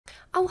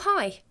Oh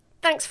hi,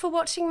 thanks for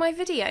watching my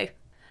video.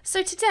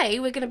 So today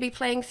we're going to be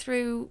playing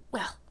through,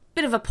 well, a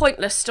bit of a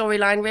pointless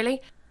storyline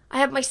really. I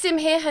have my sim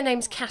here, her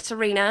name's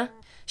Katerina.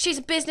 She's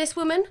a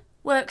businesswoman,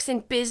 works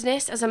in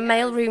business as a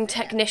mailroom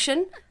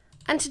technician.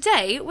 And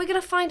today we're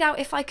going to find out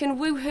if I can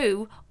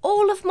woohoo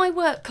all of my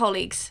work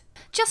colleagues,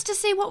 just to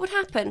see what would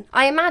happen.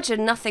 I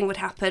imagine nothing would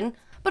happen,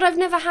 but I've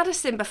never had a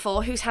sim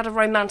before who's had a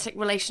romantic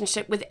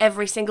relationship with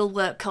every single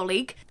work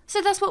colleague.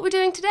 So that's what we're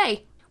doing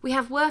today. We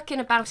have work in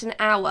about an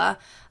hour,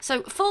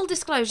 so full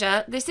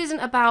disclosure, this isn't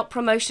about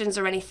promotions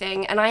or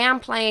anything, and I am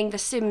playing The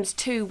Sims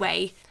 2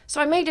 way. So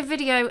I made a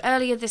video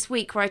earlier this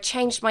week where I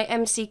changed my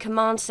MC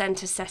Command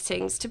Center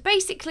settings to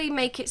basically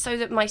make it so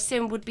that my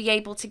sim would be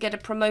able to get a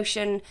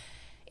promotion,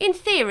 in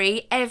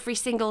theory, every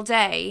single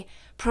day,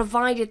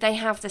 provided they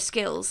have the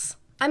skills.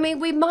 I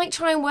mean, we might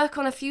try and work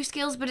on a few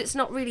skills, but it's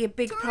not really a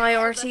big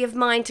priority of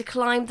mine to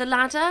climb the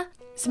ladder.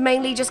 It's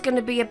mainly just going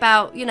to be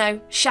about, you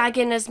know,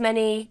 shagging as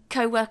many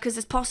co-workers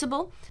as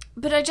possible.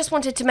 But I just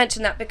wanted to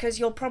mention that because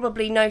you'll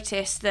probably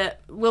notice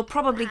that we'll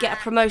probably get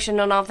a promotion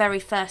on our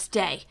very first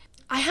day.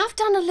 I have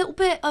done a little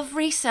bit of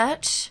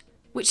research,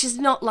 which is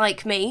not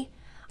like me.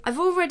 I've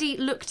already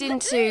looked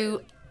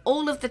into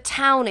all of the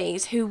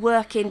townies who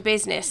work in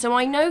business, so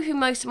I know who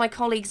most of my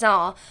colleagues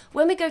are.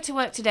 When we go to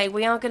work today,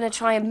 we are going to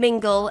try and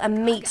mingle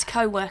and meet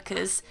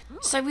co-workers.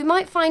 So we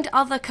might find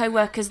other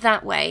co-workers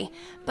that way,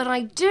 but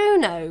I do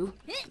know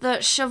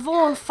that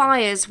Siobhan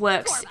Fires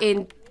works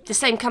in the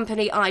same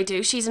company I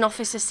do. She's an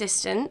office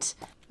assistant.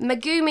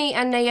 Megumi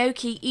and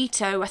Naoki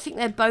Ito, I think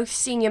they're both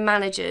senior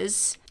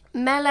managers.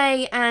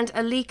 Mele and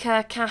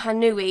Alika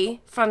Kahanui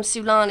from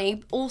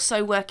Sulani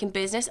also work in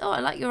business. Oh, I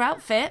like your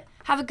outfit.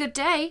 Have a good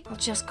day. I'll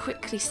just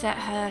quickly set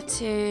her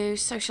to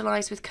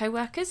socialise with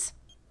co-workers.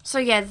 So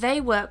yeah,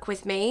 they work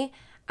with me.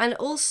 And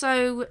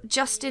also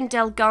Justin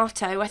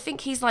Delgato, I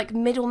think he's like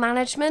middle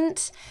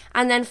management.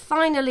 And then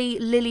finally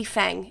Lily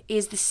Feng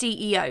is the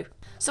CEO.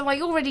 So I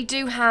already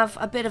do have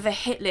a bit of a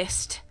hit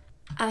list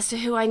as to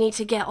who I need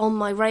to get on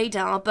my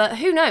radar, but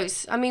who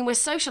knows? I mean, we're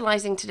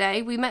socialising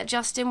today. We met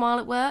Justin while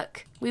at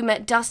work. We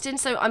met Dustin,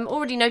 so I'm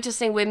already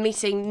noticing we're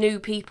meeting new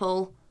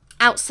people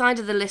outside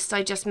of the list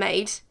I just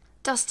made.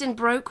 Dustin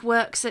Broke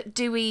works at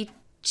Dewey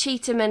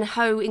Cheatham and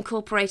Ho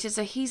Incorporated,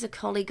 so he's a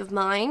colleague of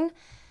mine.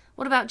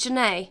 What about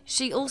Janae?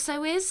 She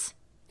also is?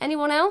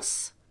 Anyone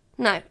else?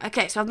 No.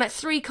 Okay, so I've met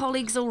 3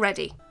 colleagues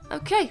already.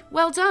 Okay,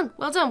 well done,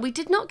 well done. We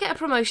did not get a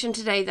promotion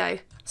today, though.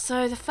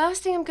 So the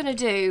first thing I'm going to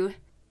do,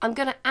 I'm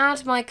going to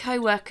add my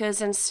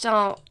co-workers and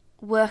start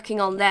working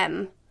on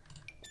them.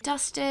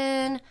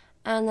 Dustin,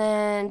 and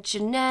then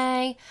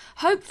Janae.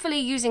 Hopefully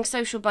using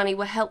Social Bunny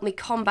will help me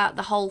combat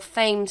the whole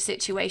fame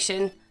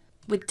situation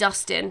with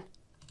Dustin.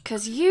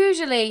 Because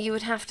usually you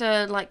would have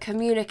to like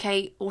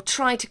communicate or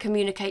try to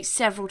communicate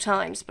several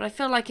times. But I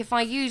feel like if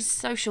I use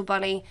Social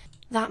Bunny,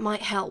 that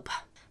might help.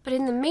 But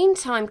in the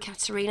meantime,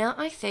 Katerina,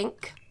 I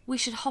think we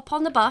should hop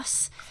on the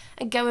bus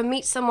and go and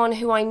meet someone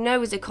who I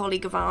know is a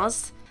colleague of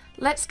ours.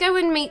 Let's go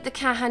and meet the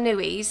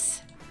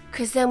Kahanuis,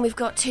 because then we've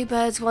got 2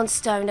 birds, 1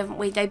 stone, haven't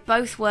we? They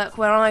both work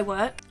where I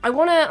work. I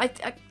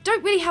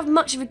don't really have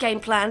much of a game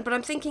plan, but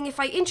I'm thinking if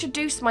I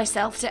introduce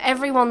myself to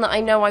everyone that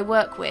I know I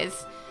work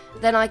with,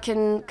 then I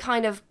can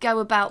kind of go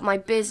about my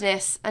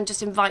business and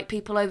just invite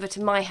people over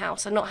to my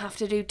house and not have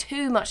to do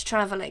too much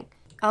travelling.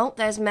 Oh,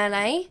 there's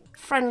Melee.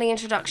 Friendly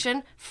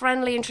introduction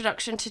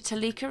to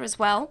Talika as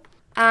well.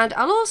 And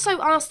I'll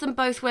also ask them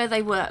both where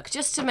they work,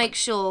 just to make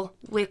sure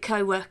we're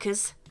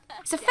co-workers.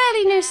 It's a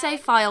fairly new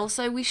save file,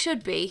 so we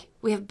should be.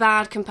 We have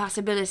bad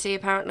compatibility,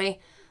 apparently.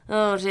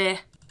 Oh dear.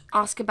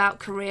 Ask about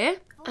career.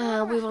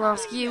 We will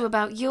ask you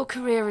about your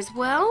career as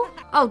well.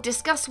 Oh,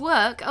 discuss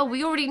work. Oh,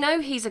 we already know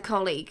he's a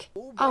colleague.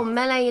 Oh,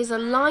 Melee is a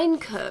line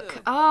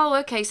cook. Oh,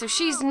 okay, so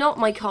she's not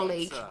my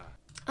colleague.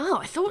 Oh,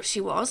 I thought she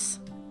was.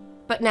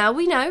 But now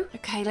we know.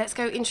 Okay, let's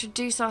go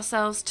introduce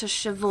ourselves to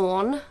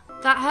Siobhan.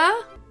 That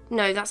her?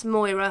 No, that's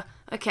Moira.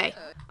 Okay.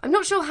 I'm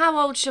not sure how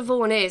old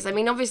Siobhan is. I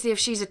mean, obviously if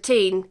she's a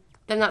teen,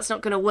 then that's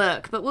not going to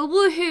work. But we'll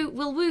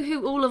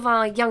woohoo all of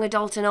our young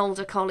adult and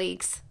older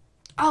colleagues.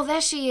 Oh,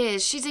 there she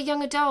is. She's a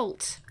young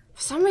adult.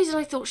 For some reason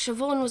I thought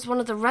Siobhan was one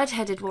of the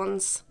red-headed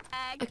ones.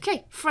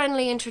 Okay,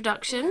 friendly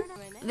introduction.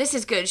 This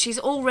is good. She's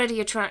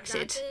already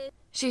attracted.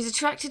 She's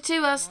attracted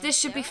to us. This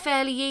should be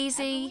fairly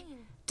easy.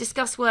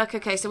 Discuss work.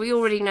 Okay, so we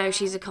already know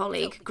she's a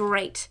colleague.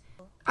 Great.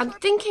 I'm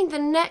thinking the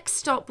next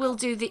stop we'll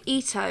do the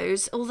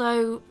Itos,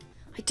 although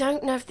I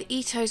don't know if the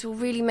Itos will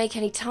really make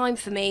any time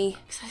for me,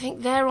 because I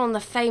think they're on the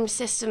fame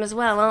system as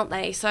well, aren't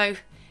they? So it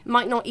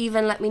might not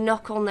even let me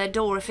knock on their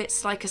door if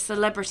it's like a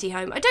celebrity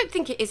home. I don't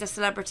think it is a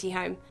celebrity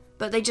home,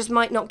 but they just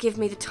might not give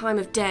me the time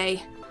of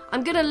day.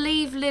 I'm going to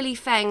leave Lily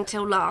Feng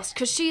till last,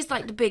 because she's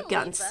like the big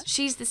guns.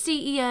 She's the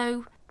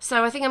CEO,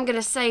 so I think I'm going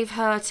to save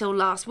her till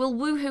last. We'll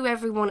woohoo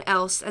everyone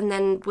else, and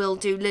then we'll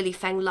do Lily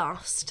Feng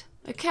last.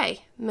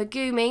 Okay,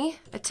 Megumi,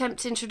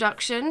 attempt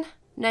introduction.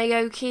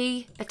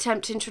 Naoki,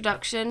 attempt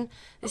introduction.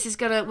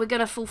 We're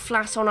gonna fall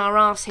flat on our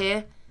ass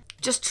here.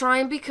 Just try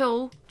and be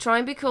cool. Try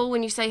and be cool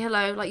when you say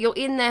hello. Like, you're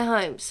in their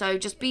home, so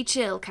just be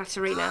chill,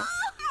 Katerina.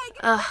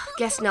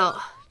 Guess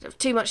not.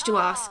 Too much to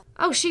ask.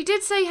 Oh, she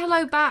did say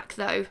hello back,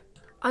 though.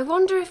 I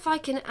wonder if I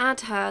can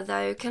add her,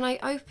 though. Can I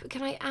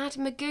add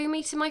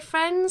Megumi to my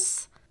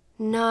friends?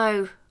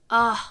 No.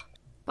 But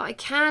I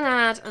can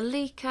add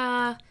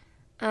Alika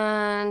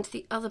and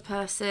the other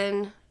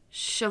person,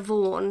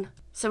 Siobhan.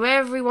 So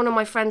everyone on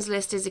my friends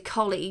list is a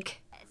colleague.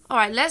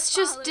 Alright, let's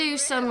just do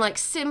some like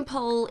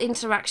simple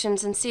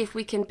interactions and see if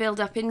we can build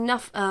up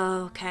enough.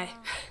 Oh, okay.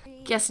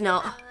 Guess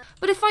not.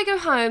 But if I go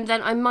home,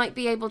 then I might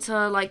be able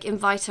to like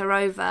invite her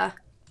over.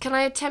 Can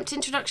I attempt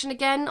introduction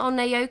again on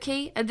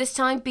Naoki? And this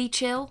time, be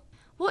chill.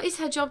 What is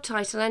her job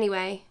title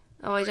anyway?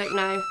 Oh, I don't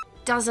know.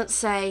 Doesn't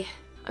say.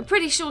 I'm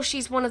pretty sure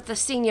she's one of the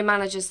senior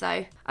managers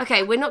though.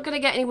 Okay, we're not going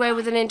to get anywhere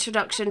with an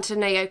introduction to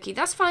Naoki.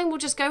 That's fine, we'll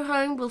just go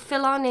home, we'll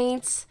fill our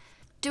needs.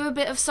 Do a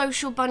bit of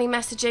social bunny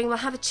messaging. We'll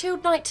have a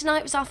chilled night tonight.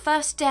 It was our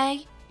first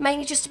day.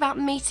 Mainly just about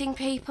meeting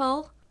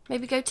people.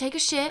 Maybe go take a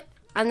shit.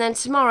 And then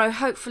tomorrow,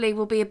 hopefully,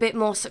 we'll be a bit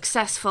more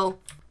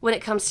successful when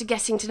it comes to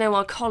getting to know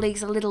our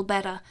colleagues a little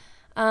better.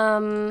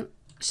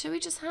 Should we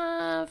just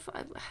have...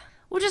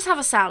 We'll just have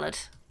a salad.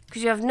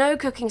 Because you have no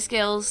cooking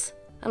skills.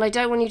 And I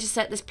don't want you to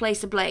set this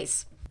place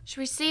ablaze. Should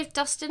we see if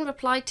Dustin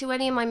replied to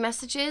any of my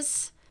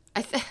messages?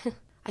 I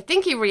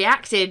think he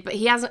reacted, but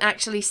he hasn't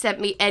actually sent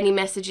me any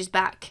messages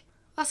back.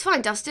 That's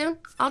fine, Dustin.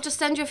 I'll just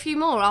send you a few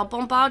more. I'll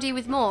bombard you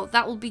with more.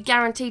 That will be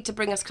guaranteed to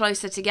bring us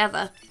closer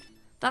together.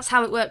 That's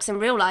how it works in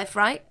real life,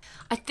 right?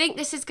 I think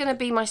this is going to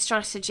be my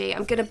strategy.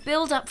 I'm going to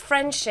build up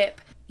friendship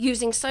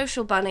using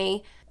Social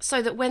Bunny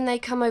so that when they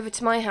come over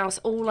to my house,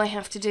 all I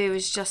have to do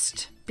is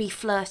just be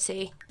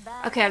flirty.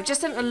 Okay, I've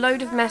just sent a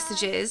load of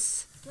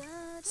messages.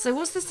 So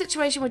what's the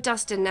situation with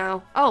Dustin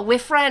now? Oh, we're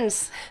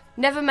friends.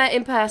 Never met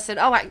in person.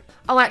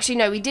 Oh, actually,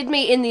 no, we did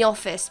meet in the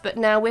office, but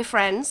now we're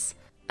friends.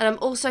 And I'm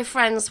also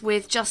friends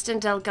with Justin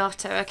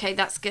Delgato. Okay,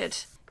 that's good.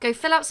 Go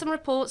fill out some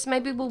reports.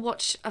 Maybe we'll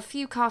watch a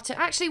few cartoons.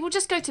 Actually, we'll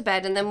just go to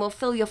bed and then we'll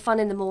fill your fun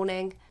in the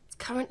morning. It's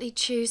currently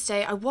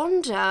Tuesday. I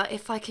wonder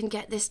if I can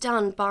get this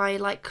done by,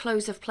 like,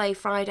 close of play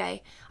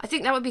Friday. I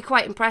think that would be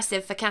quite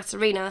impressive for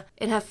Katerina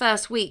in her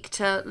first week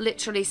to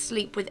literally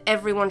sleep with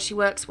everyone she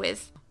works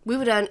with. We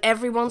would earn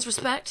everyone's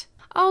respect.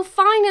 Oh,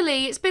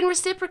 finally, it's been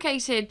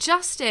reciprocated.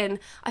 Justin,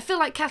 I feel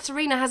like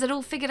Katerina has it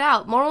all figured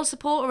out. Moral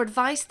support or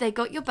advice, they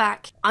got your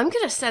back. I'm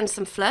going to send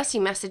some flirty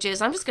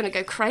messages. I'm just going to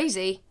go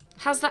crazy.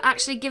 Has that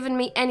actually given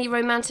me any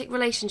romantic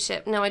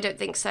relationship? No, I don't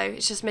think so.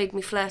 It's just made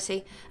me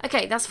flirty.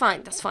 Okay, that's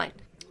fine, that's fine.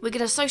 We're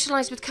going to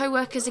socialise with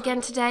co-workers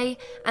again today,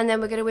 and then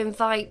we're going to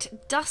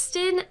invite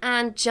Dustin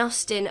and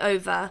Justin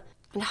over.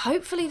 And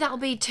hopefully that'll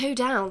be 2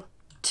 down.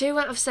 2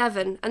 out of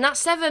 7. And that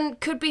 7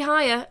 could be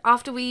higher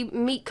after we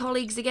meet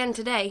colleagues again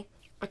today.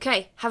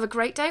 Okay, have a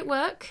great day at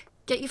work.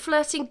 Get your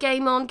flirting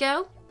game on,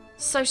 girl.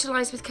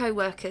 Socialise with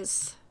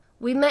co-workers.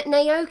 We met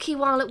Naoki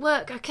while at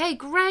work. Okay,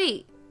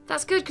 great.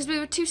 That's good, because we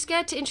were too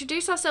scared to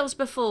introduce ourselves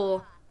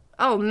before.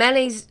 Oh,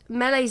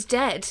 Melee's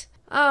dead.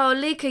 Oh,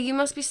 Lika, you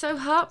must be so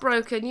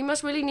heartbroken. You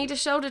must really need a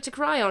shoulder to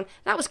cry on.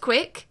 That was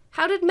quick.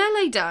 How did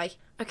Melee die?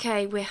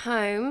 Okay, we're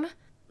home.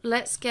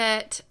 Let's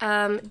get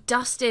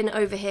Dustin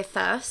over here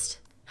first.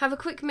 Have a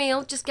quick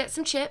meal, just get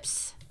some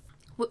chips.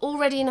 We're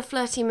already in a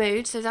flirty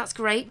mood, so that's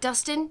great.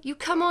 Dustin, you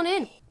come on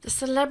in. The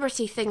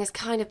celebrity thing is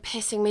kind of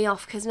pissing me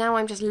off, because now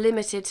I'm just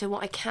limited to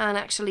what I can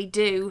actually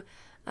do.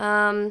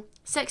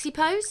 Sexy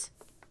pose?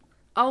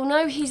 Oh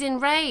no, he's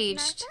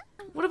enraged.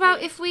 What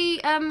about if we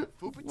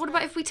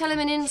tell him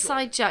an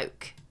inside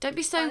joke? Don't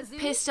be so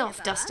pissed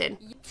off, Dustin.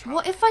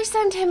 What if I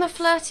send him a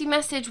flirty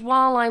message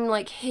while I'm,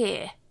 like,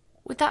 here?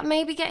 Would that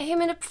maybe get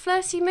him in a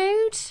flirty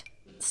mood?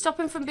 Stop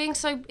him from being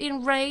so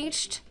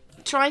enraged?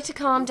 Try to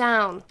calm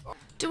down.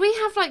 Do we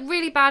have, like,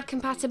 really bad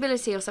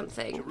compatibility or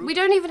something? We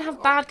don't even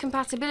have bad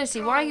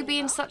compatibility. Why are you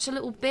being such a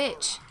little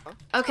bitch?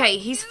 Okay,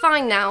 he's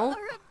fine now.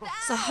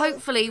 So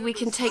hopefully we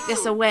can take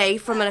this away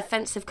from an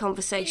offensive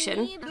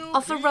conversation.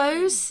 Offer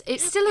Rose.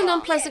 It's still an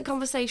unpleasant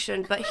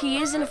conversation, but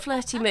he is in a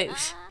flirty mood.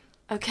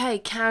 Okay,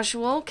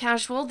 casual.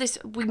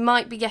 We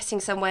might be getting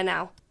somewhere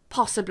now.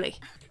 Possibly.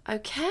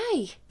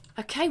 Okay,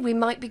 we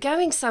might be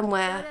going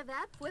somewhere.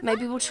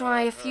 Maybe we'll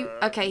try a few...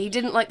 Okay, he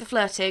didn't like the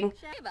flirting.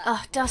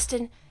 Ugh,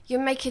 Dustin, you're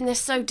making this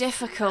so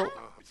difficult.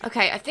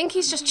 Okay, I think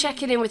he's just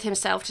checking in with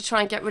himself to try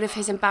and get rid of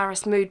his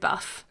embarrassed mood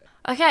buff.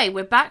 Okay,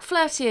 we're back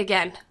flirty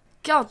again.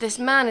 God, this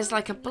man is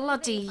like a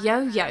bloody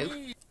yo-yo.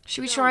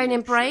 Should we try and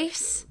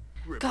embrace?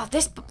 God,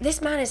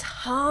 this man is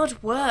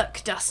hard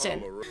work,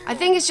 Dustin. I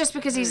think it's just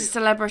because he's a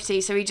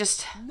celebrity, so he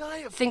just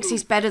thinks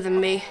he's better than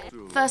me.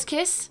 First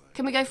kiss?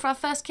 Can we go for our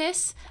first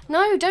kiss?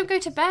 No, don't go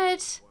to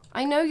bed.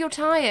 I know you're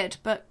tired,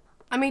 but...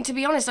 I mean, to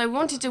be honest, I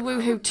wanted to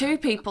woohoo 2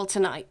 people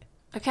tonight.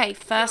 Okay,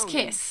 first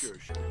kiss.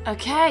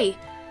 Okay,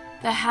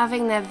 they're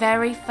having their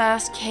very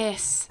first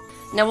kiss.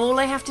 Now all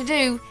I have to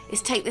do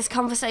is take this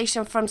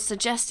conversation from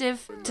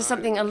suggestive to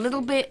something a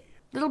little bit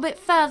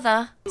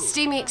further.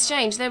 Steamy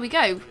exchange, there we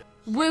go.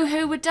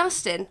 Woohoo with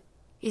Dustin.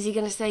 Is he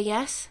going to say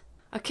yes?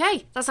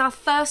 Okay, that's our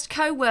first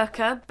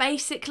co-worker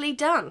basically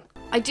done.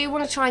 I do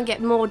want to try and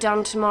get more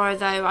done tomorrow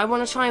though. I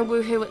want to try and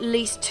woohoo at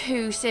least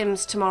 2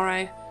 Sims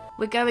tomorrow.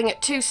 We're going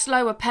at too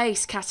slow a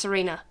pace,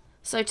 Katerina.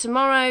 So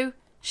tomorrow,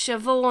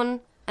 Siobhan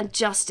and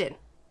Justin.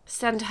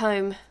 Send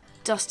home.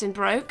 Dustin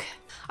broke.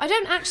 I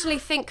don't actually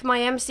think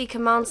my MC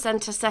Command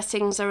Center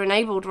settings are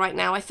enabled right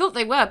now. I thought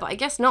they were, but I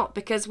guess not,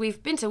 because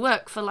we've been to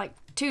work for like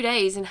 2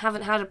 days and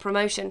haven't had a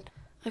promotion.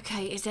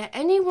 Okay, is there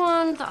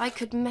anyone that I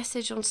could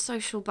message on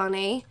Social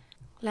Bunny?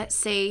 Let's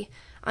see.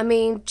 I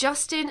mean,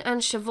 Justin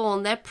and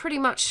Siobhan, they're pretty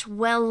much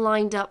well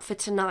lined up for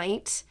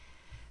tonight.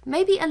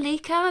 Maybe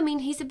Alika. I mean,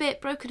 he's a bit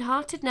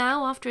broken-hearted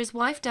now after his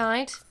wife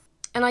died.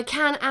 And I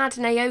can add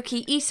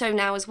Naoki Ito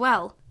now as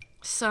well.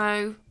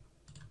 So,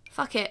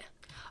 fuck it.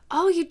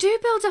 Oh, you do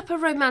build up a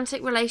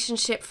romantic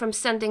relationship from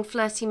sending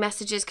flirty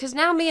messages, because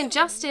now me and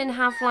Justin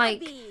have,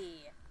 like,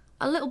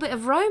 a little bit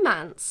of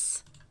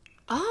romance.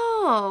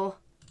 Oh.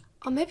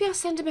 Oh, maybe I'll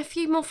send him a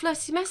few more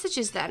flirty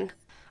messages then.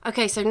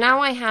 Okay, so now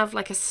I have,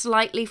 like, a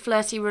slightly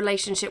flirty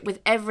relationship with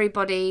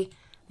everybody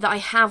that I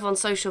have on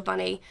Social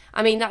Bunny.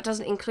 I mean, that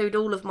doesn't include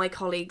all of my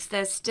colleagues.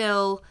 There's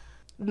still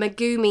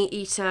Megumi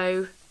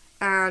Ito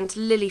and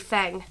Lily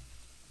Feng.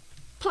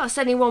 Plus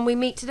anyone we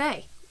meet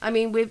today. I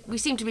mean, we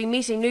seem to be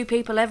meeting new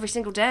people every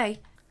single day.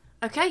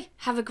 Okay,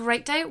 have a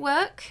great day at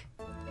work.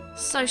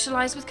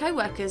 Socialise with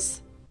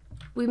co-workers.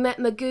 We met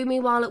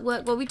Megumi while at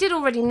work. Well, we did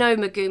already know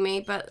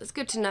Megumi, but it's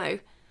good to know.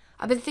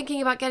 I've been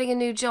thinking about getting a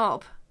new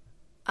job.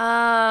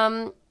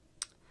 I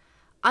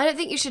don't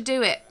think you should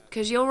do it,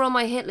 because you're on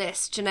my hit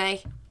list,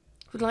 Janae.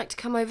 Would like to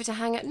come over to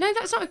hang out. No,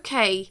 that's not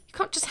okay. You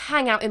can't just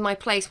hang out in my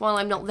place while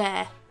I'm not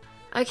there.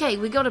 Okay,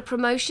 we got a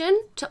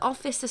promotion to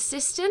office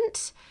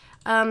assistant.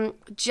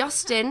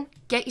 Justin,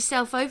 get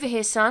yourself over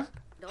here, son.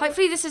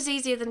 Hopefully this is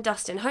easier than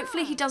Dustin.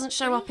 Hopefully he doesn't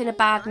show up in a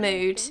bad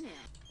mood.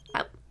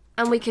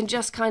 And we can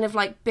just kind of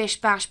like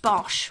bish bash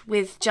bosh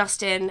with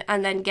Justin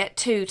and then get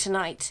 2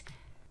 tonight.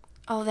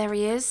 Oh, there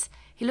he is.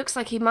 He looks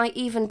like he might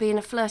even be in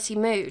a flirty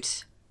mood.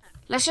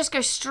 Let's just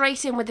go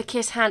straight in with the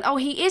kiss hand. Oh,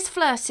 he is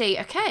flirty.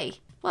 Okay.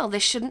 Well,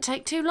 this shouldn't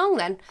take too long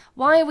then.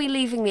 Why are we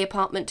leaving the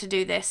apartment to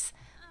do this?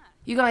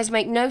 You guys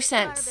make no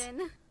sense.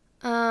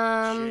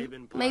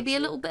 Maybe a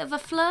little bit of a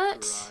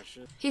flirt?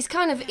 He's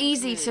kind of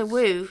easy to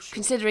woo,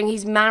 considering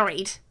he's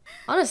married.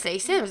 Honestly,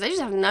 Sims, they just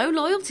have no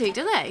loyalty,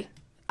 do they?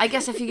 I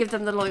guess if you give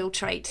them the loyal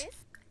trait.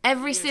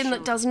 Every Sim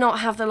that does not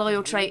have the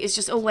loyal trait is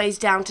just always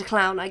down to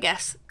clown, I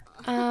guess.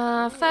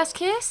 First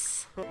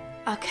kiss?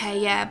 Okay,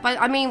 yeah,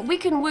 but I mean, we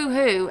can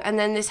woohoo, and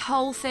then this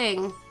whole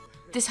thing,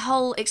 this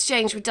whole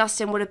exchange with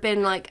Dustin would have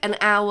been like an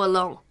hour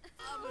long.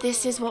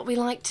 This is what we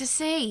like to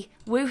see.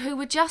 Woohoo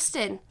with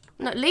Justin.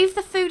 No, leave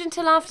the food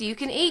until after. You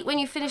can eat when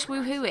you finish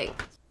woohooing.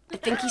 I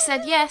think he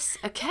said yes.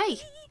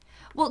 Okay.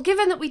 Well,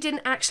 given that we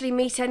didn't actually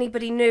meet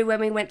anybody new when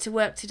we went to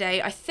work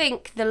today, I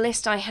think the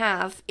list I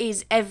have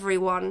is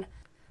everyone.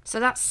 So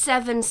that's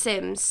 7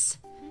 Sims.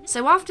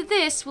 So after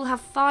this, we'll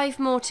have 5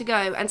 more to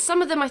go, and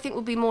some of them I think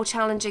will be more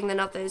challenging than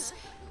others.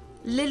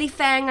 Lily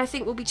Feng I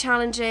think will be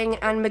challenging,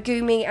 and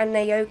Megumi and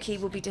Naoki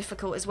will be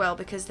difficult as well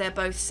because they're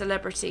both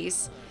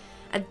celebrities.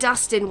 And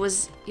Dustin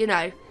was, you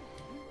know,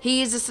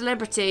 he is a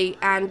celebrity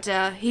and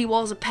he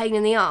was a pain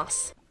in the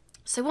arse.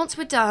 So once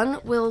we're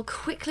done, we'll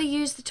quickly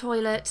use the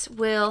toilet,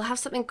 we'll have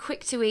something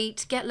quick to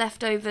eat, get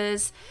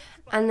leftovers,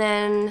 and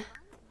then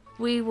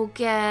we'll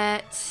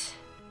get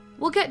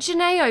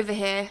Janae over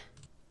here.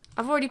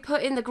 I've already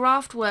put in the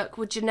graft work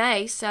with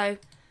Janae, so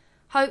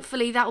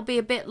hopefully that'll be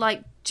a bit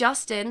like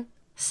Justin.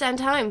 Send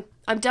home.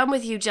 I'm done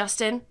with you,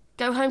 Justin.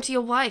 Go home to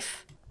your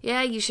wife.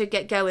 Yeah, you should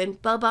get going.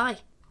 Bye-bye.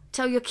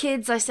 Tell your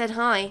kids I said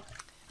hi.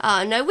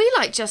 Oh, no, we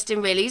like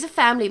Justin, really. He's a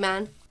family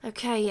man.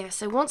 Okay, yeah,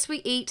 so once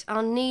we eat,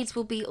 our needs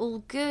will be all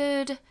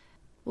good.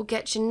 We'll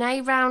get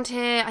Janae round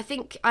here. I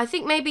think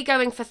maybe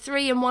going for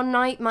 3 in one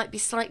night might be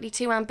slightly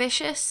too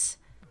ambitious.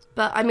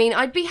 But, I mean,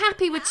 I'd be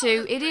happy with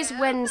 2. It is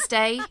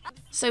Wednesday,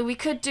 so we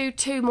could do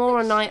 2 more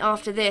a night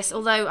after this.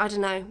 Although, I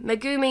don't know,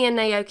 Megumi and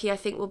Naoki I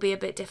think will be a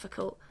bit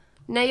difficult.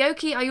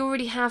 Naoki, I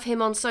already have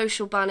him on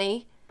Social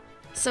Bunny,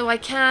 so I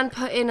can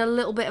put in a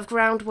little bit of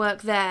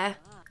groundwork there.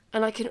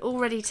 And I can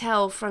already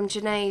tell from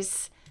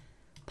Janae's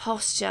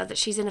posture that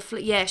she's in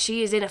a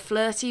she is in a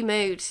flirty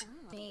mood.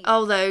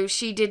 Although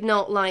she did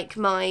not like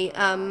my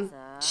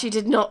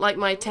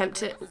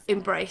attempt at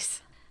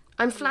embrace.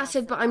 I'm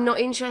flattered, but I'm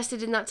not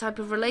interested in that type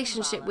of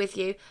relationship with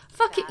you.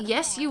 Fuck it,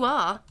 yes you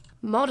are.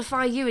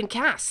 Modify you and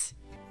Cass.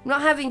 I'm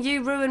not having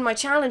you ruin my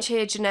challenge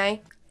here,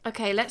 Janae.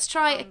 Okay, let's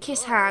try a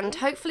kiss hand.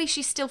 Hopefully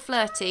she's still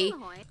flirty.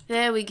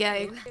 There we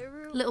go.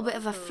 A little bit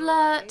of a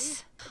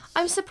flirt.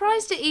 I'm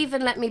surprised it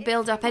even let me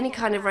build up any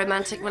kind of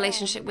romantic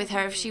relationship with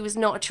her if she was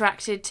not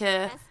attracted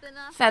to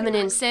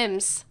feminine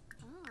Sims.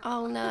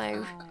 Oh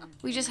no,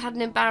 we just had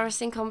an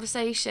embarrassing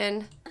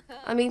conversation.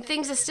 I mean,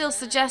 things are still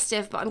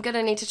suggestive, but I'm going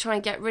to need to try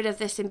and get rid of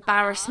this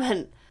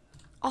embarrassment.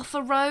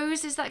 Offer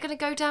rose, is that going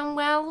to go down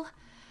well?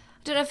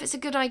 I don't know if it's a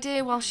good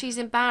idea while she's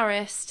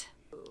embarrassed.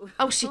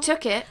 Oh, she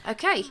took it.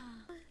 Okay.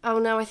 Oh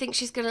no, I think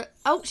she's going to...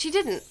 Oh, she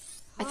didn't.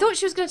 I thought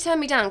she was going to turn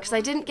me down because I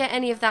didn't get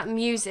any of that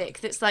music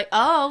that's like,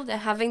 oh, they're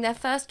having their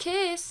first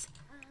kiss.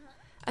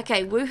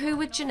 Okay, woohoo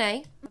with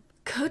Janae.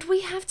 Could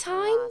we have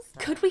time?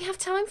 Could we have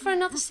time for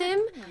another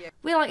sim?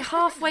 We're like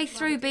halfway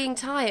through being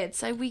tired,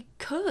 so we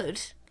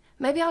could.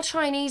 Maybe I'll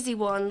try an easy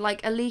one,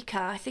 like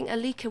Alika. I think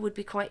Alika would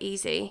be quite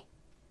easy.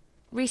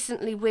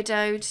 Recently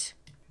widowed.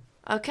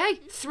 Okay,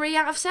 3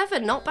 out of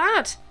 7, not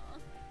bad.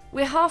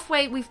 We're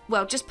halfway,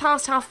 well, just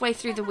past halfway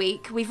through the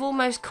week. We've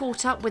almost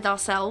caught up with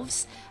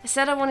ourselves. I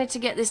said I wanted to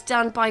get this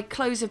done by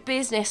close of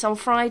business on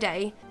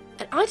Friday.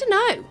 And I don't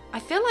know, I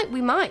feel like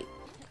we might.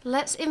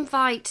 Let's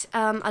invite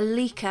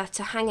Alika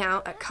to hang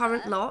out at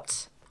current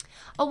lot.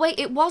 Oh wait,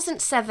 it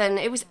wasn't 7,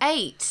 it was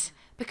 8.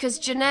 Because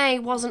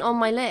Janae wasn't on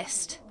my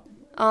list.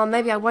 Oh,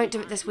 maybe I won't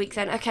do it this week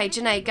then. Okay,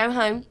 Janae, go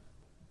home.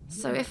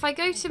 So if I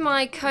go to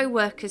my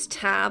co-workers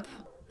tab,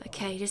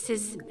 okay,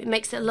 it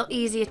makes it a lot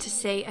easier to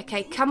see.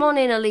 Okay, come on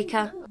in,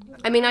 Alika.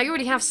 I mean, I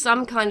already have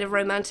some kind of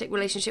romantic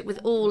relationship with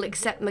all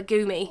except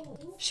Megumi.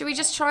 Should we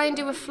just try and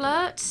do a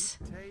flirt?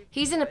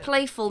 He's in a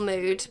playful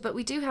mood, but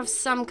we do have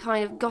some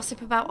kind of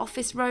gossip about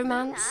office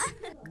romance.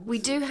 We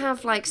do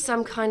have, like,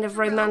 some kind of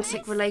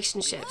romantic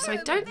relationship, so I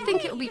don't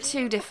think it'll be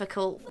too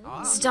difficult.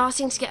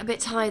 Starting to get a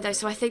bit tired, though,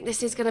 so I think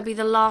this is going to be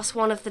the last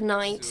one of the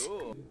night.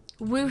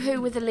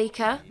 Woohoo with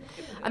Alika.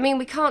 I mean,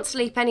 we can't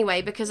sleep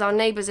anyway because our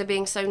neighbours are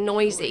being so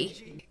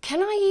noisy.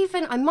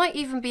 I might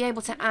even be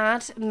able to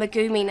add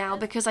Megumi now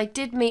because I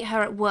did meet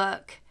her at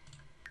work.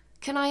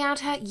 Can I add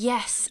her?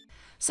 Yes.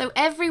 So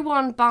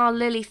everyone bar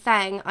Lily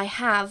Feng I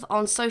have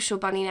on Social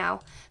Bunny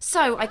now.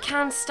 So I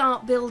can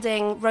start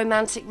building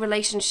romantic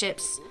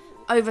relationships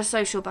over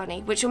Social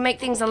Bunny, which will make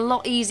things a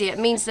lot easier. It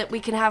means that we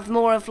can have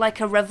more of like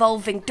a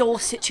revolving door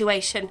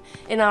situation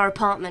in our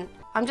apartment.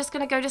 I'm just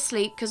going to go to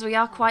sleep because we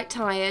are quite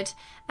tired,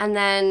 and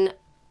then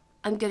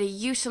I'm going to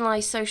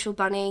utilise Social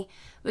Bunny.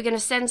 We're going to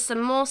send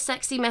some more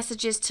sexy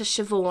messages to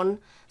Siobhan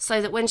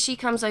so that when she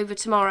comes over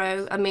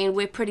tomorrow, I mean,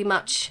 we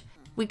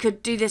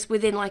could do this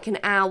within like an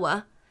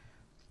hour.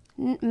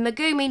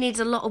 Megumi needs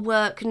a lot of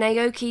work,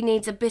 Naoki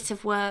needs a bit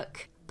of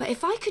work. But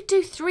if I could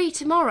do 3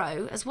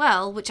 tomorrow as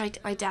well, which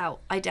I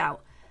doubt.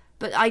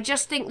 But I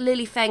just think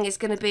Lily Feng is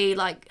going to be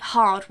like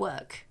hard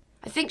work.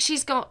 I think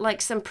she's got like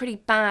some pretty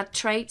bad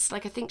traits,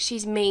 like I think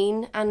she's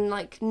mean and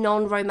like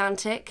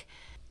non-romantic.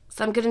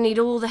 So I'm going to need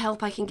all the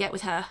help I can get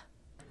with her.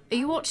 Are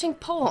you watching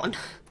porn?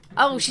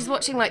 Oh, she's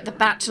watching like The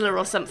Bachelor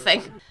or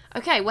something.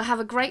 Okay, we'll have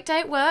a great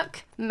day at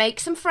work, make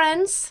some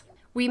friends.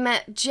 We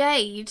met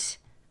Jade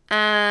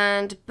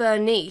and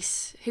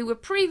Bernice, who were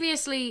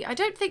previously, I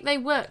don't think they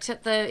worked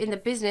in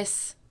the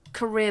business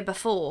career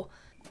before.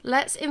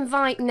 Let's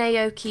invite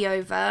Naoki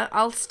over.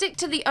 I'll stick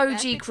to the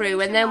OG crew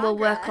and then we'll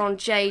work on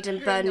Jade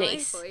and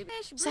Bernice.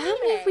 So how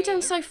many have we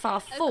done so far?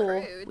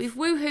 4. We've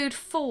woohooed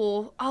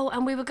 4. Oh,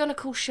 and we were going to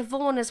call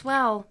Siobhan as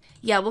well.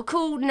 Yeah, we'll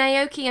call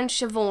Naoki and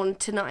Siobhan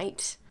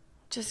tonight.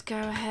 Just go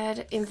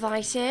ahead,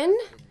 invite in.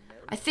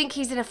 I think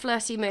he's in a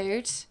flirty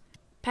mood.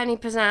 Penny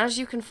Pizzazz,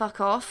 you can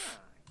fuck off.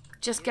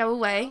 Just go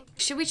away.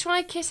 Should we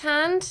try kiss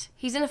hand?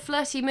 He's in a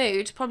flirty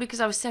mood, probably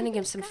because I was sending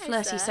him some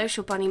flirty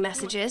Social Bunny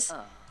messages.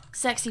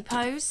 Sexy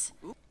pose.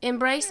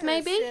 Embrace,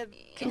 maybe?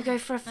 Can we go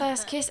for a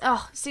first kiss?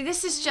 Oh, see,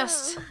 this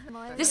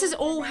is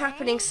all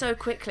happening so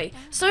quickly.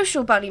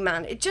 Social Bunny,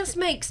 man, it just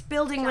makes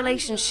building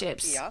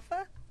relationships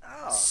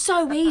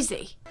so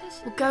easy.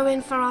 We'll go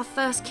in for our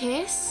first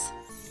kiss.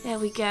 There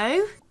we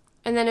go.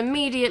 And then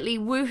immediately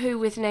woohoo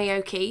with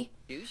Naoki.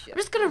 I'm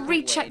just going to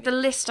recheck the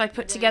list I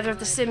put together of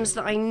the Sims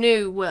that I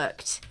knew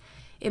worked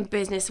in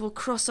business. We'll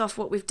cross off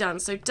what we've done.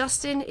 So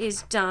Dustin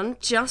is done.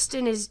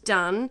 Justin is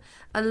done.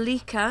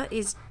 Alika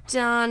is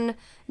done.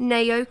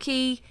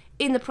 Naoki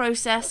in the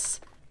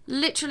process.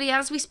 Literally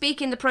as we speak,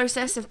 in the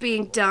process of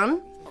being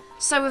done.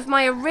 So with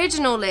my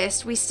original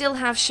list, we still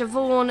have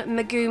Siobhan,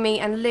 Megumi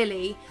and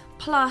Lily,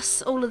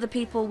 plus all of the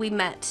people we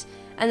met.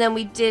 And then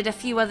we did a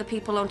few other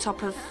people on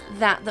top of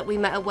that we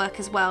met at work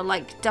as well,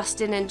 like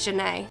Dustin and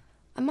Janae.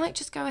 I might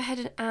just go ahead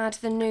and add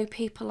the new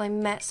people I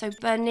met. So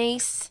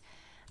Bernice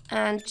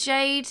and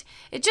Jade.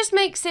 It just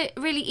makes it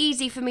really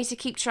easy for me to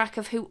keep track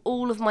of who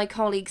all of my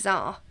colleagues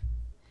are.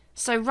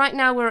 So right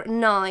now we're at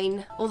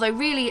 9, although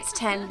really it's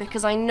 10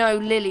 because I know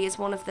Lily is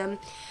one of them.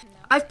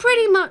 I've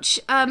pretty much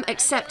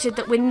accepted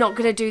that we're not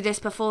going to do this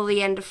before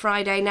the end of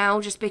Friday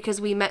now, just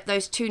because we met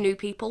those 2 new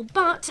people.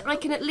 But I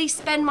can at least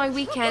spend my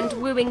weekend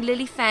wooing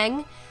Lily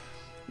Feng.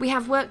 We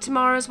have work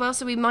tomorrow as well,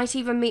 so we might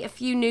even meet a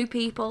few new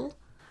people.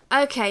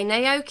 Okay,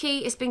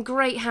 Naoki, it's been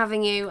great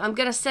having you. I'm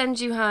going to send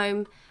you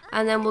home,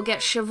 and then we'll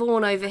get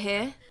Siobhan over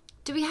here.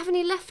 Do we have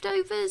any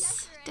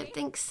leftovers? Don't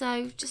think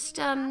so. Just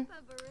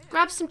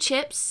grab some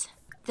chips.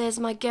 There's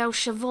my girl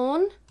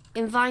Siobhan.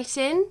 Invite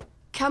in.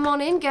 Come on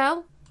in,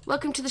 girl.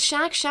 Welcome to the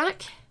Shag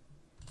Shack.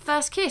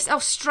 First kiss. Oh,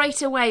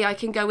 straight away I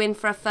can go in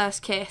for a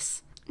first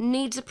kiss.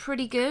 Needs are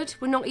pretty good.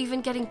 We're not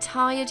even getting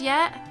tired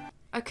yet.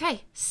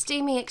 Okay,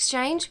 steamy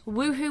exchange.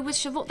 Woohoo with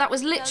Siobhan. That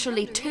was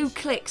literally 2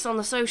 clicks on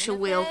the social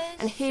wheel,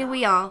 and here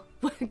we are.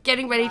 We're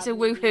getting ready to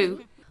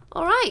woohoo.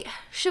 Alright,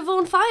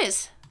 Siobhan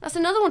fires. That's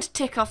another one to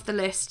tick off the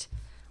list.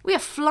 We are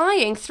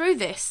flying through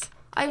this.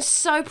 I'm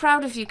so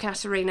proud of you,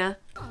 Katerina.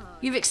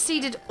 You've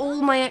exceeded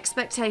all my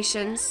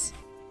expectations.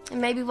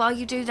 And maybe while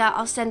you do that,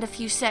 I'll send a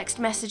few sext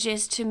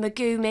messages to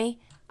Megumi.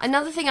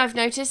 Another thing I've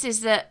noticed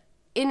is that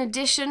in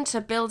addition to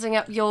building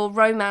up your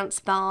romance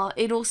bar,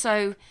 it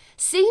also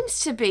seems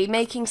to be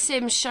making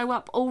Sims show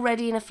up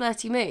already in a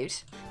flirty mood.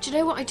 Do you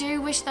know what I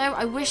do wish though?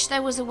 I wish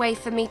there was a way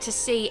for me to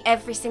see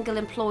every single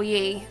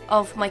employee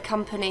of my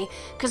company,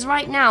 because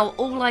right now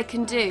all I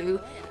can do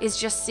is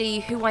just see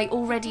who I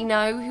already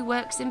know who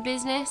works in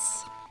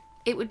business.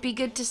 It would be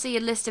good to see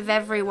a list of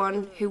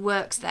everyone who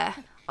works there.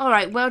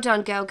 Alright, well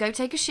done girl, go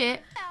take a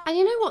shit. And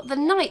you know what, the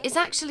night is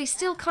actually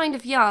still kind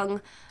of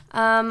young.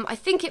 I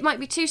think it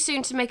might be too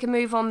soon to make a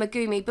move on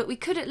Megumi, but we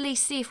could at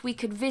least see if we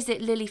could visit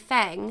Lily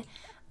Feng.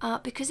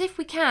 Because if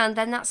we can,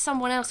 then that's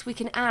someone else we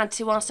can add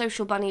to our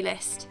social bunny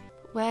list.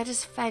 Where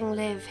does Feng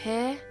live?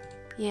 Here?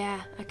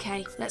 Yeah,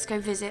 okay, let's go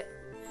visit.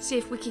 See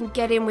if we can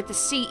get in with the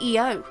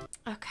CEO.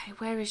 Okay,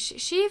 where is she?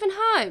 Is she even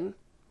home?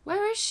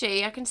 Where is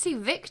she? I can see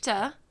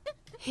Victor.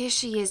 Here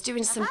she is,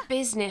 doing some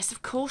business.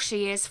 Of course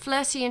she is.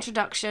 Flirty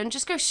introduction.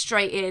 Just go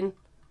straight in.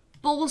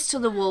 Balls to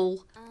the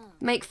wall.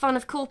 Make fun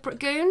of corporate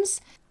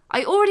goons.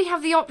 I already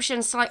have the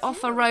options to like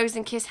offer Rose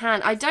and kiss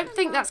hand. I don't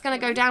think that's going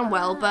to go down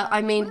well, but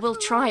I mean, we'll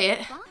try it.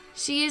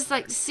 She is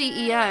like the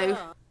CEO,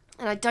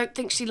 and I don't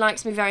think she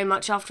likes me very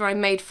much after I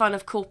made fun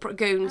of corporate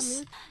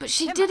goons. But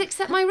she did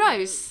accept my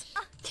rose.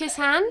 Kiss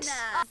hand?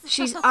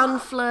 She's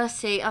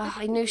unflirty. Oh,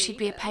 I knew she'd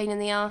be a pain in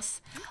the ass.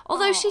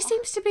 Although she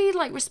seems to be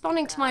like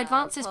responding to my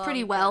advances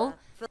pretty well.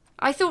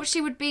 I thought she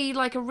would be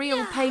like a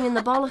real pain in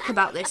the bollock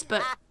about this,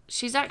 but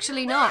she's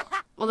actually not.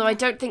 Although I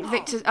don't think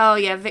Victor's... Oh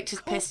yeah,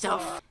 Victor's pissed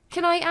off.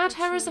 Can I add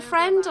her as a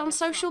friend on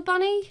Social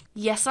Bunny?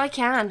 Yes, I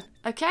can.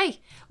 Okay.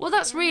 Well,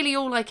 that's really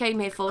all I came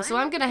here for, so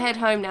I'm going to head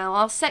home now.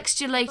 I'll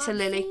sext you later,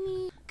 Lily.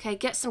 Okay,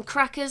 get some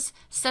crackers,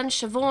 send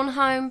Siobhan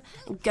home,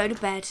 and go to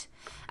bed.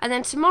 And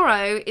then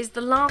tomorrow is the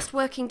last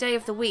working day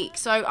of the week,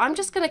 so I'm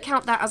just going to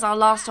count that as our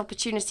last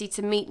opportunity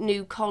to meet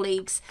new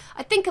colleagues.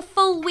 I think a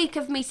full week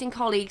of meeting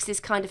colleagues is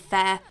kind of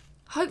fair.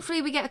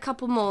 Hopefully we get a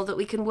couple more that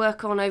we can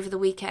work on over the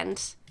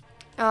weekend.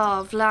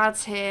 Oh,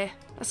 Vlad's here.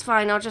 That's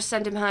fine, I'll just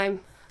send him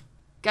home.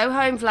 Go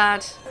home,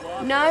 Vlad.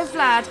 No,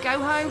 Vlad, go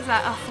home,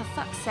 Vlad. Oh, for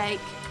fuck's sake.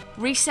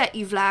 Reset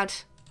you,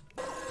 Vlad.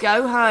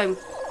 Go home.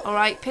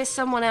 Alright, piss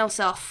someone else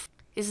off.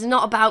 This is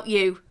not about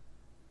you.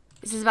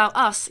 This is about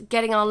us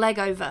getting our leg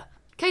over.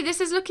 Okay, this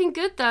is looking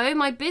good, though.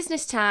 My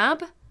business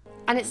tab.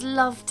 And it's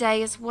love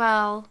day as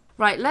well.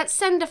 Right, let's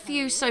send a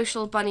few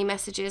social bunny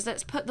messages.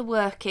 Let's put the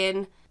work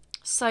in.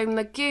 So,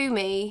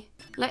 Megumi,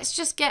 let's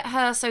just get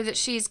her so that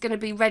she's going to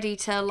be ready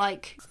to,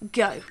 like,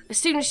 go as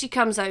soon as she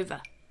comes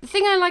over. The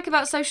thing I like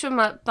about Social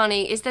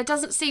Bunny is there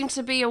doesn't seem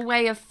to be a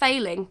way of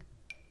failing.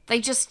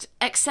 They just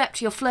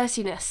accept your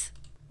flirtiness,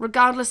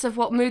 regardless of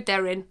what mood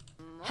they're in.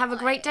 Have a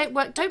great day at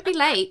work. Don't be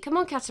late. Come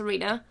on,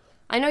 Katerina.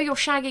 I know you're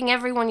shagging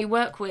everyone you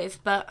work with,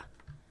 but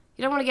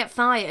you don't want to get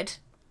fired.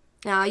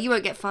 Nah, you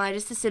won't get fired.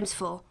 It's The Sims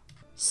 4.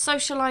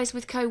 Socialise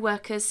with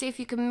co-workers. See if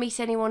you can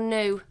meet anyone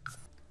new.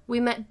 We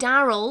met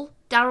Daryl.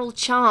 Daryl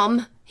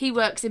Charm. He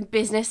works in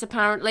business,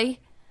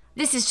 apparently.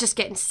 This is just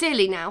getting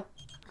silly now.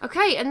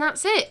 Okay, and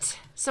that's it.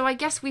 So I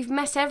guess we've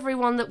met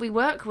everyone that we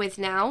work with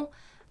now.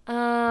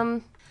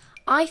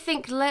 I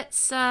think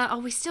let's... oh,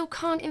 we still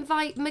can't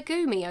invite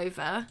Megumi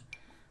over.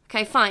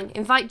 Okay, fine.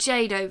 Invite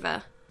Jade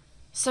over.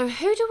 So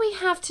who do we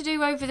have to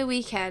do over the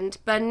weekend?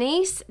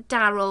 Bernice,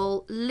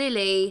 Daryl,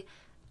 Lily,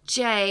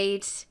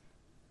 Jade,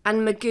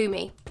 and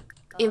Megumi.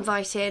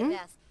 Invite in.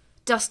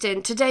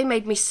 Dustin, today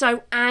made me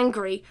so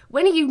angry.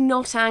 When are you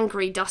not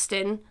angry,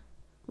 Dustin?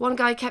 One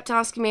guy kept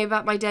asking me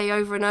about my day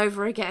over and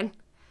over again.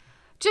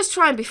 Just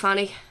try and be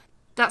funny.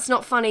 That's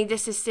not funny,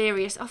 this is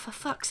serious. Oh, for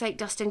fuck's sake,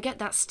 Dustin, get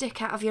that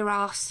stick out of your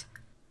ass.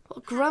 What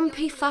a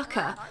grumpy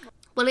fucker.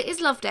 Well, it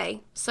is love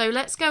day, so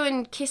let's go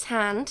and kiss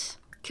hand.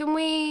 Can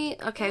we...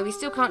 Okay, we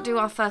still can't do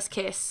our first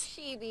kiss.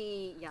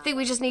 I think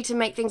we just need to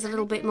make things a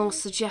little bit more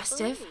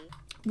suggestive.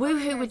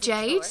 Woohoo with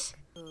Jade.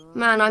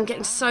 Man, I'm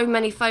getting so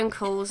many phone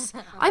calls.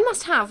 I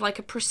must have, like,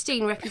 a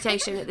pristine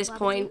reputation at this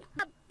point.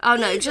 Oh,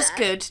 no, just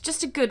good.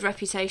 Just a good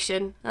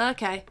reputation.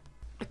 Okay.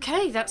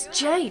 Okay, that's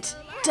Jade.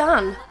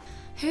 Done.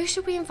 Who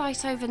should we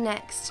invite over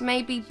next?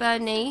 Maybe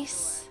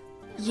Bernice?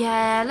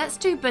 Yeah, let's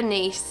do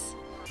Bernice.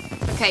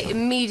 Okay,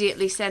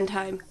 immediately send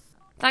home.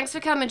 Thanks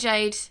for coming,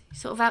 Jade. You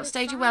sort of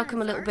outstayed your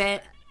welcome a little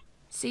bit.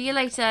 See you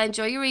later.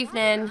 Enjoy your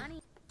evening.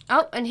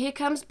 Oh, and here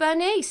comes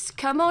Bernice.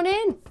 Come on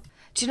in.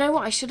 Do you know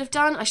what I should have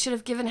done? I should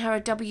have given her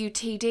a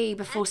WTD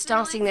before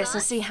starting this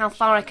and see how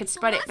far I could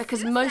spread it,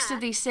 because most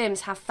of these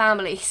Sims have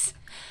families.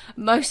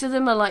 Most of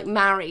them are, like,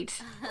 married.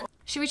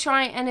 Should we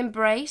try an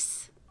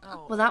embrace?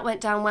 Well, that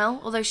went down well,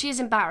 although she is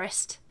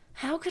embarrassed.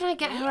 How can I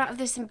get her out of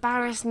this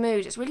embarrassed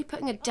mood? It's really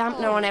putting a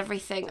dampener on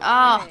everything.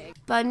 Ah,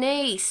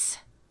 Bernice.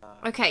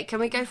 Okay, can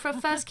we go for a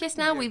first kiss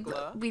now?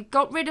 We've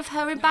got rid of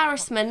her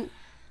embarrassment.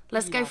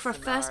 Let's go for a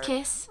first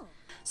kiss.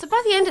 So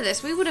by the end of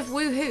this, we would have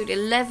woohooed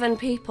 11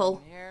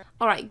 people.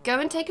 Alright, go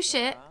and take a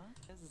shit,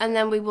 and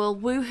then we will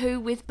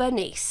woohoo with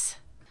Bernice.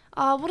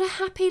 Oh, what a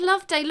happy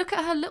love day. Look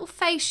at her little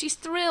face. She's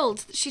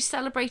thrilled. She's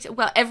celebrated.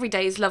 Well, every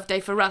day is love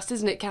day for us,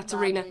 isn't it,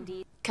 Katerina?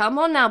 Come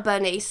on now,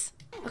 Bernice.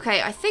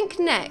 Okay, I think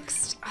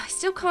next, I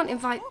still can't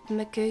invite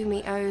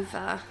Megumi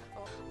over.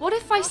 What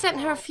if I sent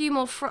her a few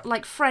more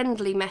like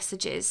friendly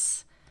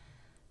messages?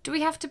 Do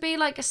we have to be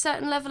like a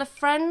certain level of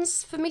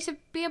friends for me to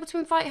be able to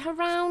invite her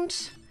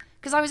round?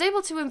 Because I was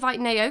able to invite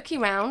Naoki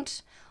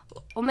round,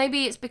 or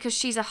maybe it's because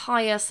she's a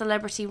higher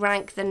celebrity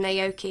rank than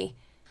Naoki.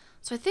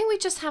 So I think we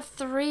just have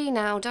 3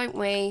 now, don't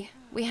we?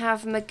 We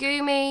have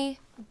Megumi,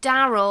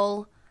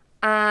 Daryl,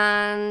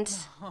 and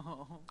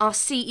our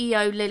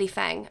CEO,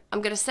 Lilyfang.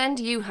 I'm going to send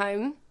you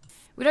home.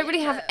 We don't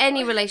really have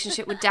any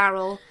relationship with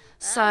Daryl,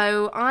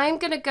 so I'm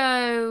going to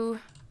go...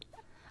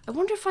 I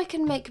wonder if I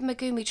can make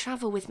Megumi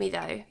travel with me,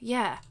 though.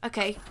 Yeah,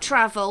 okay,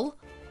 travel.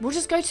 We'll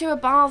just go to a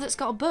bar that's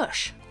got a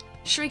bush.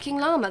 Shrieking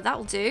Llama,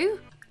 that'll do.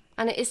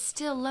 And it is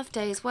still Love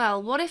Day as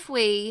well. What if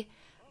we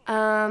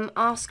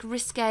ask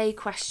risque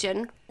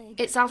question?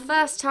 It's our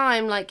first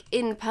time, like,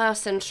 in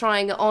person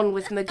trying it on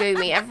with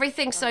Megumi.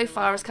 Everything so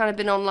far has kind of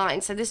been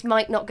online, so this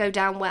might not go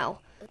down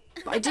well.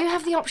 But I do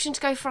have the option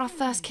to go for our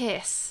first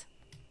kiss.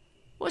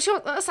 What's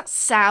that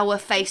sour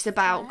face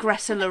about,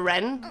 Greta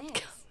Loren?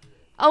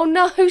 Oh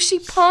no, she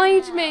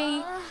pied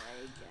me.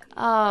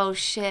 Oh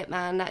shit,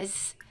 man, that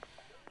is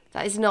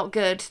not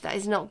good. That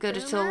is not good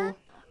at all.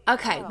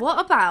 Okay, what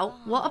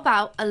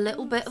about a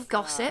little bit of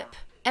gossip?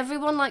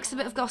 Everyone likes a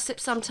bit of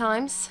gossip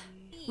sometimes.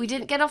 We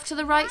didn't get off to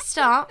the right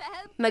start,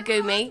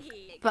 Megumi,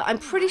 but I'm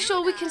pretty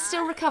sure we can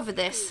still recover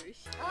this.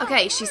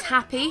 Okay, she's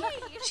happy.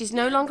 She's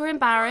no longer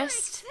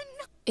embarrassed.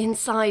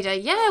 Insider.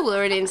 Yeah,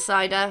 we're an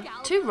insider.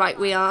 Too right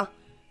we are.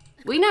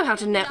 We know how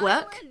to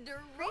network.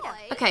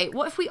 Okay,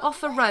 what if we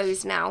offer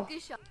Rose now?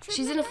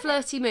 She's in a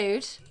flirty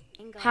mood.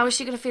 How is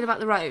she going to feel about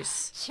the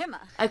rose?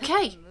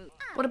 Okay,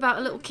 what about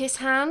a little kiss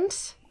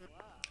hand?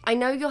 I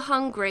know you're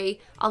hungry.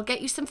 I'll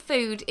get you some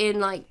food in,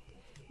 like,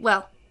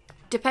 well,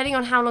 depending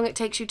on how long it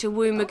takes you to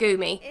woo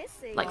Megumi.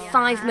 Like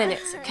 5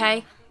 minutes,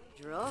 okay?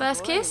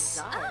 First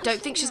kiss?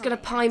 Don't think she's going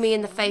to pie me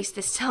in the face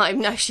this time.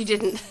 No, she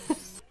didn't.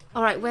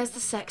 Alright, where's the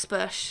sex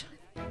bush?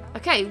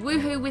 Okay,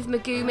 woohoo with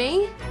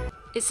Megumi.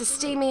 It's a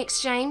steamy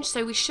exchange,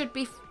 so we should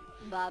be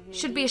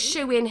a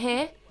shoo-in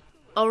here.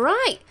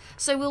 Alright,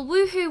 so we'll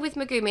woohoo with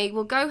Megumi,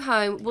 we'll go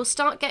home, we'll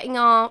start getting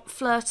our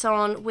flirt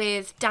on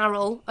with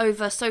Daryl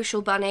over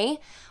Social Bunny.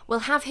 We'll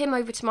have him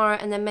over tomorrow,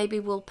 and then maybe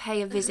we'll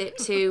pay a visit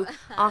to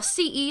our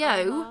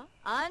CEO,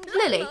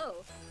 Lily.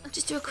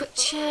 Just do a quick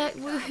check,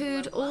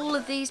 woohooed all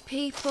of these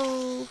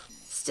people.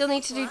 Still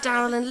need to do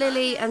Daryl and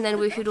Lily, and then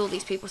woohooed all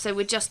these people. So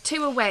we're just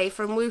 2 away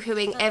from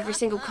woohooing every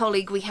single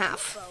colleague we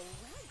have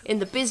in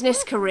the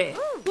business career.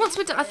 Once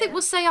we're done, I think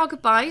we'll say our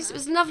goodbyes. It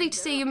was lovely to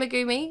see you,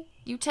 Megumi.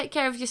 You take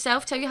care of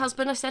yourself. Tell your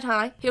husband I said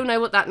hi. He'll know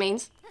what that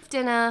means.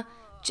 Dinner.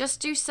 Just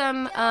do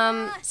some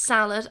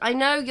salad. I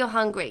know you're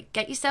hungry.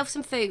 Get yourself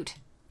some food.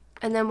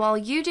 And then while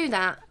you do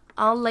that,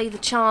 I'll lay the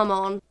charm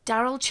on.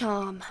 Daryl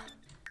Charm.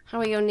 How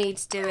are your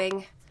needs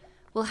doing?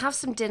 We'll have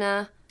some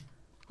dinner.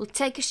 We'll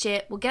take a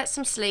shit. We'll get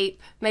some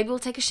sleep. Maybe we'll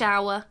take a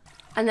shower.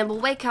 And then we'll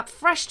wake up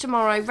fresh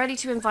tomorrow, ready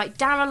to invite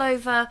Daryl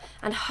over,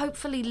 and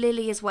hopefully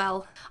Lily as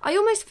well. I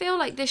almost feel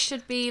like this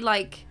should be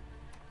like,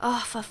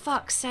 oh, for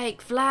fuck's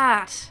sake,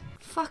 Vlad.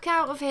 Fuck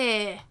out of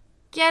here.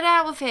 Get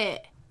out of here.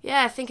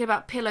 Yeah, thinking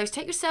about pillows.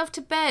 Take yourself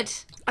to bed.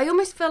 I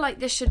almost feel like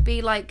this should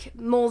be like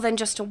more than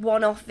just a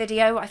one-off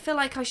video. I feel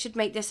like I should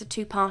make this a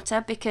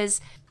 2-parter because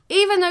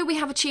even though we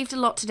have achieved a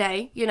lot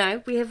today, you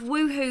know, we have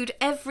woohooed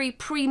every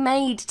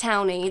pre-made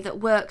townie that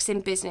works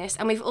in business,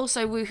 and we've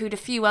also woohooed a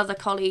few other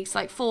colleagues,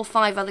 like 4 or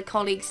 5 other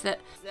colleagues that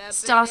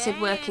started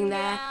working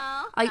there.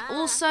 I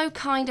also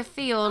kind of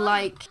feel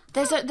like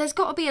there's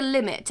got to be a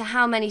limit to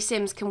how many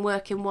Sims can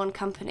work in one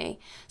company.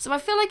 So I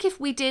feel like if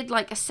we did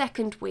like a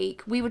second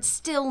week, we would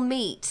still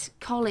meet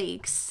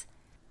colleagues,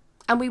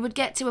 and we would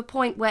get to a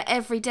point where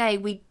every day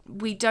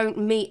we don't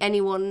meet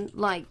anyone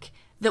like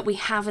that we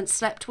haven't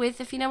slept with,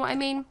 if you know what I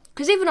mean.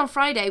 Because even on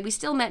Friday, we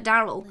still met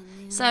Daryl.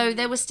 So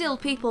there were still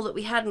people that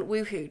we hadn't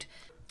woohooed.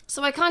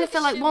 So I kind of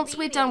feel like once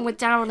we're done with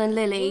Daryl and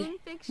Lily,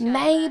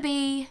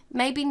 maybe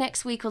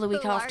next week or the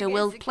week after,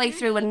 we'll play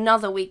through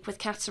another week with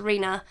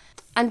Katarina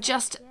and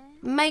just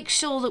make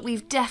sure that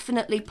we've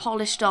definitely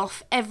polished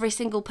off every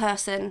single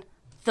person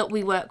that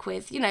we work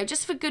with. You know,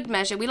 just for good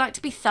measure. We like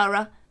to be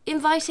thorough.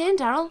 Invite in,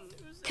 Daryl.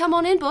 Come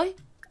on in, boy.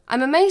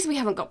 I'm amazed we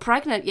haven't got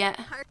pregnant yet.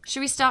 Should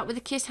we start with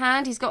a kiss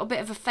hand? He's got a bit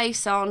of a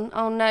face on.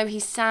 Oh no,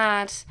 he's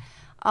sad.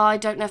 Oh, I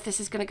don't know if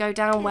this is going to go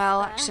down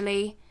well,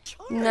 actually.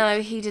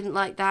 No, he didn't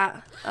like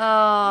that.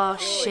 Oh,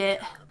 shit.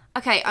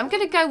 Okay, I'm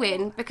going to go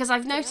in because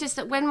I've noticed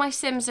that when my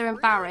Sims are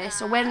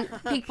embarrassed, or when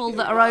people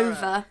that are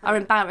over are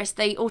embarrassed,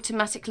 they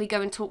automatically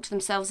go and talk to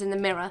themselves in the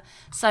mirror.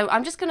 So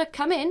I'm just going to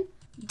come in.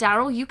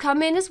 Daryl, you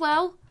come in as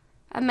well.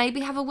 And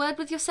maybe have a word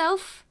with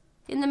yourself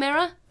in the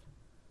mirror.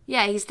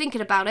 Yeah, he's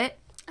thinking about it.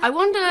 I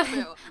wonder,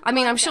 I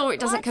mean, I'm sure it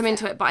doesn't come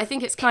into it, but I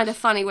think it's kind of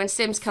funny when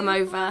Sims come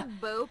over.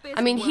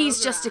 I mean,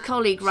 he's just a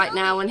colleague right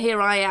now, and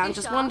here I am,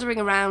 just wandering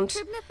around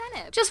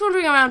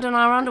in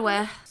our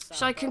underwear.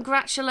 Should I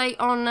congratulate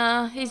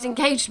on his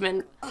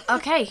engagement?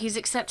 Okay, he's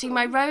accepting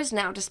my rose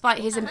now, despite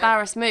his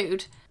embarrassed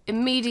mood.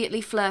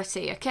 Immediately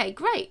flirty. Okay,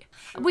 great.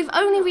 We've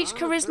only reached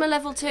charisma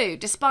level 2,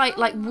 despite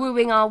like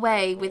wooing our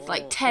way with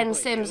like 10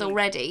 sims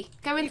already.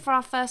 Go in for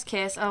our first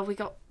kiss. Oh, we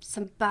got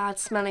some bad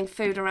smelling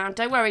food around.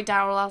 Don't worry,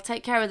 Daryl, I'll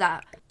take care of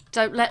that.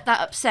 Don't let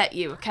that upset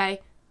you, okay?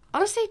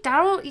 Honestly,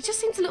 Daryl, he just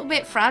seems a little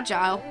bit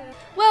fragile.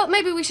 Well,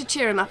 maybe we should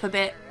cheer him up a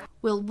bit.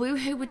 We'll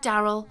woohoo with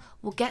Daryl,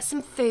 we'll get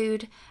some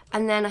food,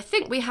 and then I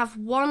think we have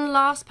one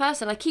last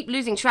person. I keep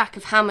losing track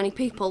of how many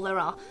people there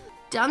are.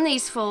 Done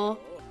these 4.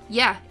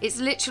 Yeah, it's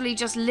literally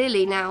just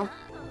Lily now,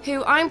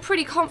 who I'm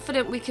pretty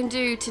confident we can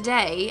do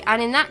today,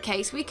 and in that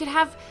case, you could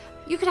have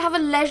a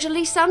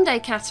leisurely Sunday,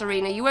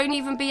 Katerina. You won't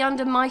even be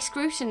under my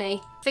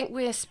scrutiny. I think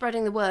we're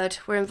spreading the word.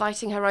 We're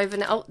inviting her over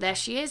now. Oh, there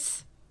she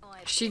is.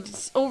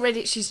 She's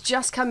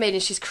just come in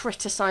and she's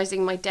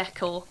criticising my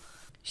decor.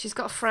 She's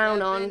got a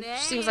frown on.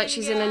 She seems like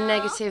she's in a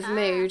negative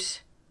mood.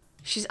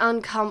 She's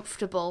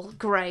uncomfortable.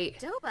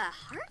 Great.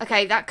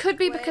 Okay, that could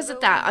be because of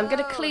that. I'm going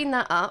to clean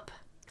that up.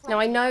 Now,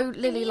 I know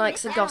Lily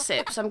likes a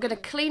gossip, so I'm going to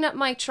clean up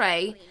my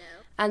tray,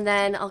 and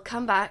then I'll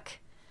come back.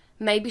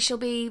 Maybe she'll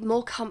be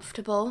more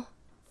comfortable.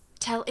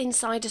 Tell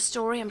insider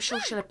story. I'm sure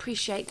she'll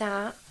appreciate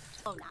that.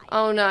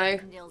 Oh, no.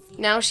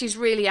 Now she's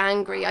really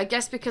angry. I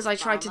guess because I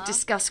tried to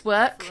discuss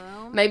work.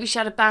 Maybe she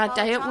had a bad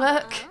day at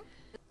work.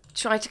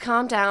 Try to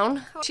calm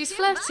down. She's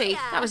flirty.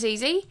 That was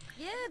easy.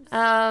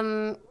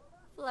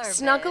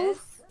 Snuggle.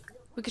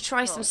 We could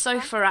try some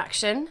sofa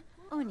action.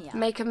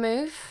 Make a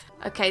move.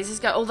 Okay, this is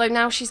good. Although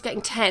now she's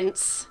getting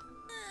tense.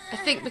 I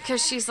think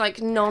because she's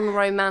like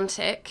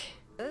non-romantic.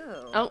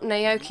 Oh,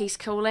 Naoki's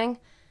calling.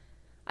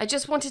 I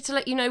just wanted to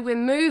let you know we're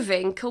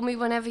moving. Call me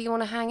whenever you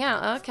want to hang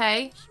out.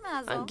 Okay.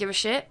 I don't give a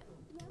shit.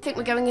 I think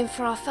we're going in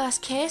for our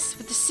first kiss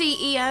with the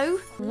CEO.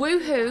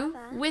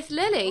 Woohoo with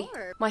Lily.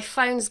 My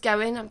phone's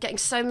going. I'm getting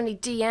so many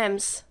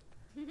DMs.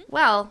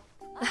 Well,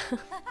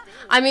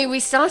 I mean, we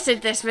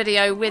started this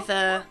video with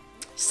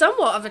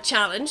somewhat of a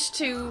challenge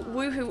to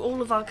woohoo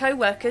all of our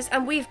co-workers,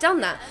 and we've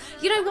done that.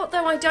 You know what,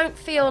 though? I don't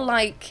feel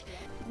like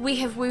we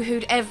have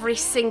woohooed every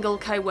single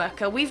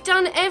co-worker. We've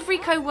done every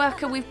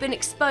co-worker we've been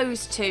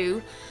exposed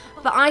to,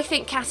 but I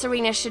think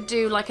Katerina should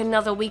do like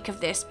another week of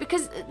this,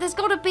 because there's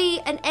got to be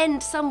an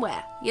end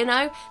somewhere, you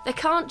know? They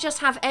can't just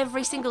have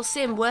every single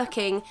sim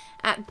working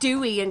at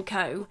Dewey and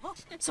Co.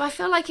 So I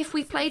feel like if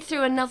we played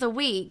through another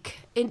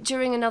week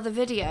during another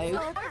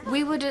video,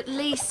 we would at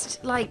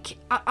least, like,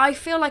 I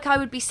feel like I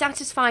would be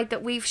satisfied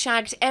that we've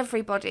shagged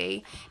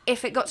everybody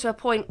if it got to a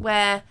point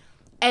where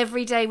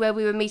every day where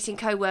we were meeting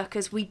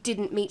co-workers, we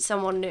didn't meet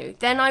someone new.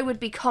 Then I would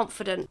be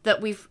confident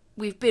that we've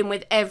been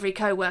with every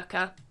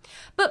co-worker.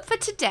 But for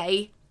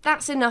today,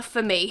 that's enough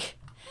for me.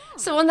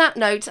 So on that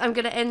note, I'm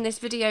going to end this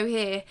video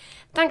here.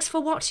 Thanks for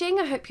watching.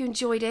 I hope you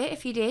enjoyed it.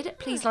 If you did,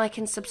 please like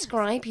and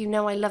subscribe. You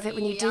know I love it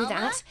when you do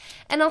that.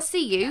 And I'll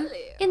see you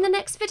in the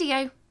next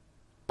video.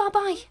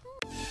 Bye-bye.